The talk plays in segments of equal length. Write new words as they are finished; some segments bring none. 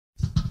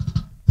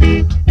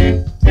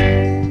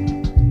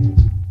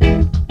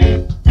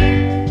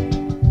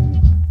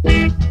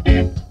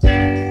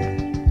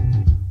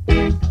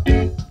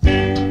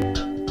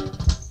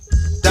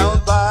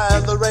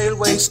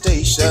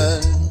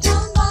Station,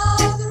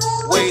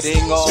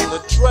 waiting on the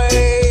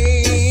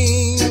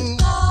train.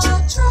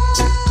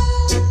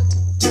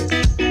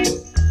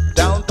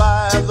 Down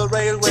by the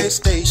railway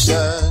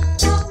station,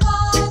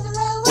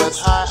 with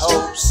high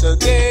hopes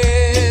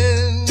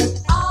again.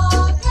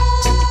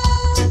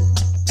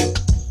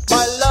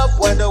 My love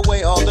went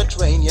away on the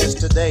train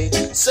yesterday,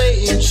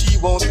 saying she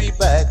won't be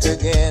back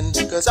again,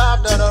 'cause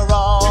I've done her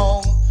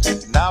wrong.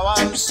 Now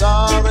I'm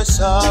sorry,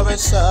 sorry,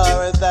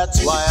 sorry,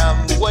 that's why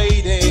I'm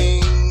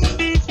waiting.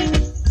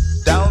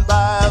 Down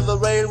by the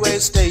railway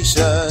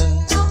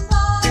station,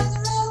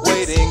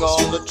 waiting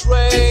on the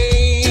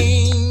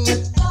train.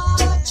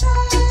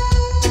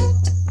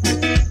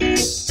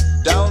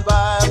 Down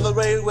by the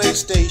railway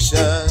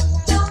station,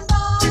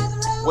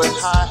 with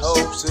high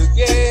hopes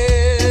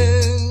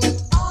again.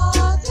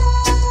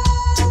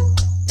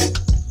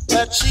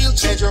 That she'll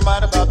change her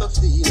mind about the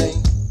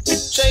feeling,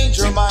 change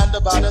her mind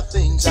about the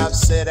things I've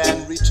said,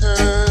 and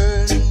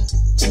return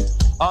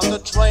on the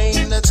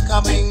train that's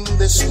coming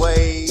this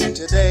way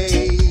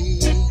today.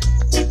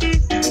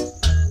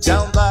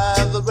 Down by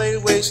the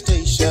railway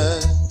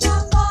station,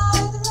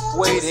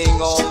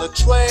 waiting on the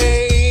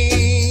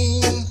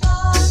train.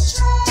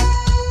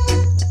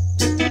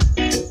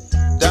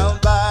 Down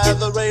by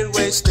the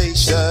railway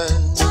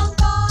station,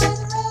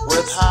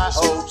 with high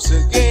hopes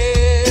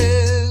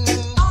again.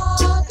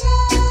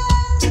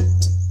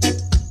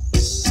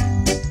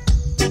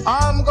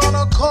 I'm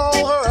gonna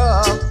call her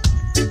up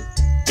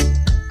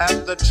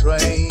at the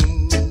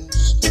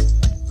train's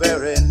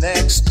very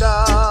next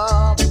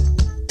stop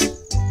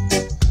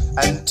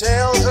and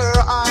tell her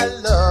I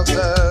love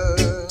her,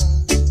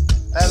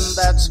 and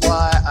that's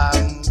why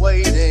I'm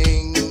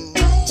waiting.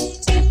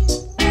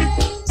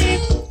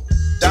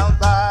 Down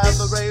by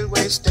the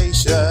railway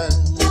station,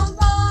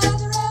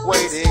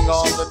 waiting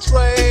on the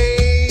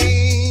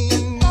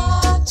train.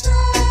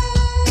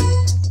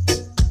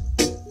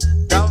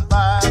 Down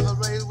by the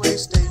railway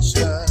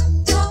station,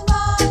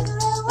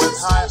 with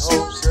high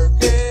hopes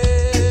again.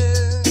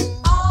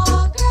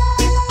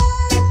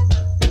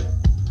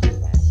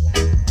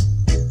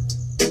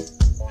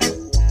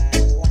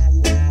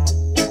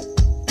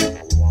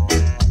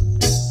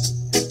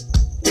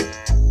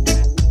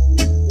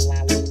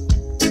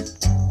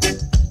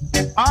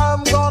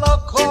 I'm gonna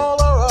call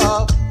her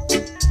up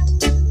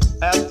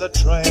at the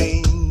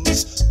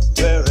train's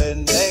very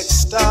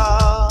next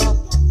stop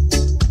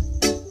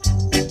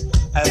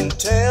and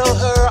tell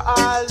her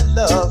I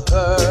love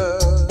her,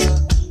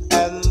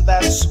 and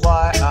that's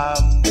why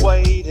I'm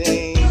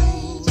waiting.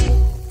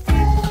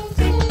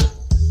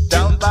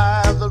 Down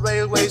by the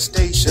railway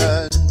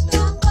station,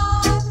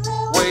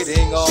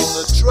 waiting on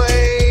the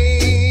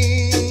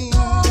train.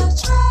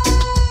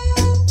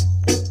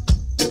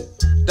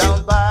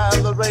 Down by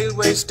the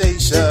railway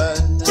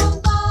station,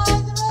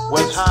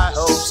 with high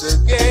hopes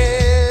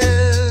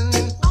again.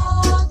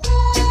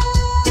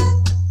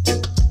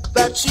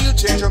 That she'll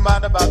change her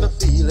mind about the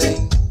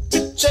feeling,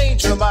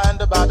 change her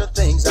mind about the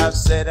things I've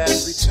said, and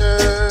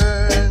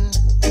return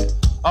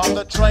on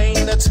the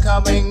train that's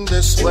coming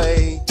this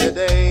way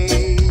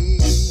today.